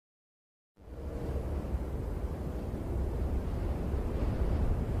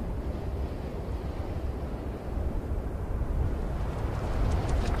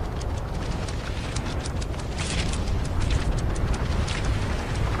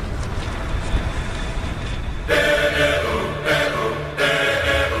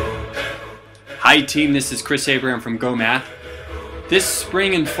Hi team, this is Chris Abraham from GOHmath. This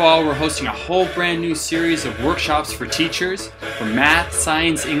spring and fall we're hosting a whole brand new series of workshops for teachers for math,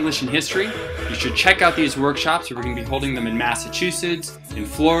 science, English, and history. You should check out these workshops. We're going to be holding them in Massachusetts, in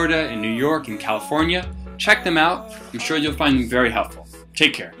Florida, in New York, in California. Check them out. I'm sure you'll find them very helpful.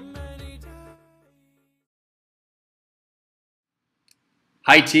 Take care.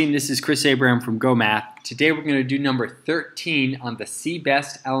 Hi team, this is Chris Abraham from GOHmath. Today we're going to do number 13 on the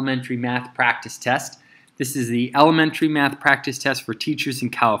CBEST Elementary Math Practice Test. This is the Elementary Math Practice Test for teachers in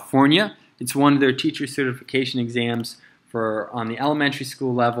California. It's one of their teacher certification exams on the elementary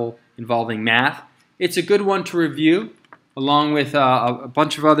school level involving math. It's a good one to review along with a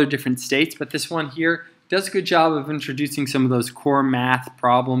bunch of other different states, but this one here does a good job of introducing some of those core math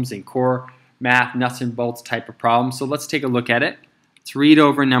problems and core math nuts and bolts type of problems. So let's take a look at it. Let's read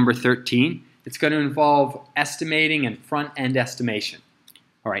over number 13. It's going to involve estimating and front-end estimation.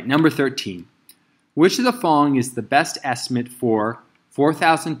 All right, number 13. Which of the following is the best estimate for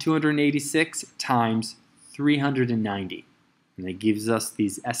 4,286 times 390? And it gives us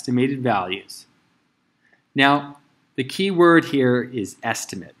these estimated values. Now, the key word here is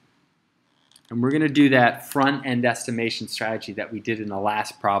estimate. And we're going to do that front-end estimation strategy that we did in the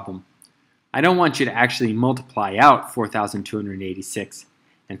last problem. I don't want you to actually multiply out 4,286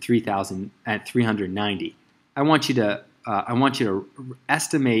 and 390. I want you to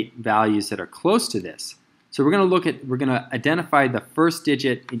estimate values that are close to this. So we're going to identify the first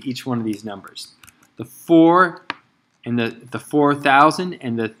digit in each one of these numbers. The 4 and the 4,000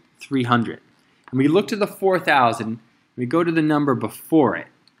 and the 300. And we look to the 4,000, we go to the number before it.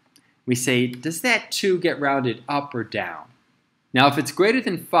 We say, does that 2 get rounded up or down? Now, if it's greater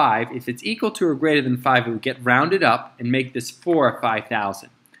than 5, if it's equal to or greater than 5, it would get rounded up and make this 4 a 5,000.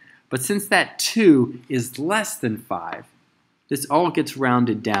 But since that 2 is less than 5, this all gets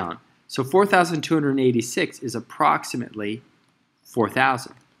rounded down. So 4,286 is approximately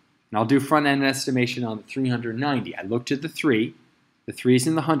 4,000. And I'll do front-end estimation on the 390. I look to the 3. The 3 is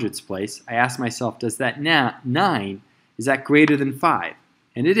in the hundreds place. I ask myself, does that 9, is that greater than 5?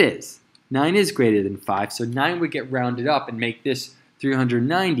 And it is. 9 is greater than 5, so 9 would get rounded up and make this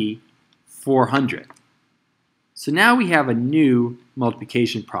 390 400. So now we have a new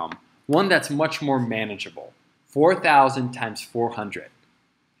multiplication problem, one that's much more manageable. 4,000 times 400.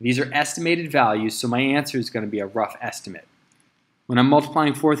 These are estimated values, so my answer is going to be a rough estimate. When I'm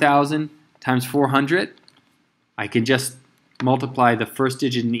multiplying 4,000 times 400, I can just multiply the first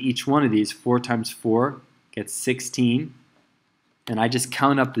digit in each one of these. 4 times 4 gets 16. And I just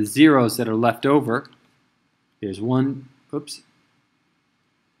count up the zeros that are left over. There's 1,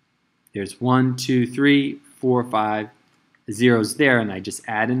 2, 3, 4, 5 zeros there, and I just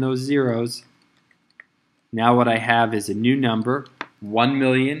add in those zeros. Now what I have is a new number,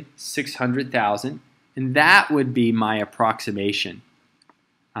 1,600,000, and that would be my approximation,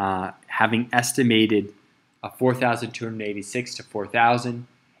 having estimated 4,286 to 4,000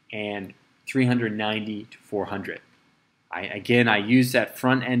 and 390 to 400. Again, I use that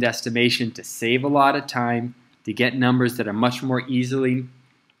front-end estimation to save a lot of time, to get numbers that are much more easily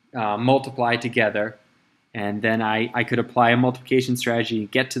multiplied together, and then I could apply a multiplication strategy and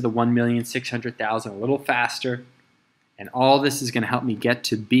get to the 1,600,000 a little faster, and all this is going to help me get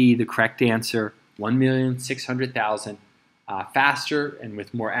to B, the correct answer, 1,600,000, faster and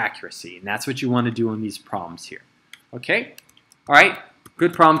with more accuracy, and that's what you want to do on these problems here. Okay? All right.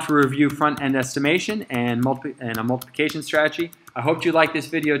 Good problem to review front-end estimation and a multiplication strategy. I hope you like this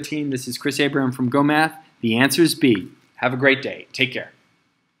video, team. This is Chris Abraham from GOHmath. The answer is B. Have a great day. Take care.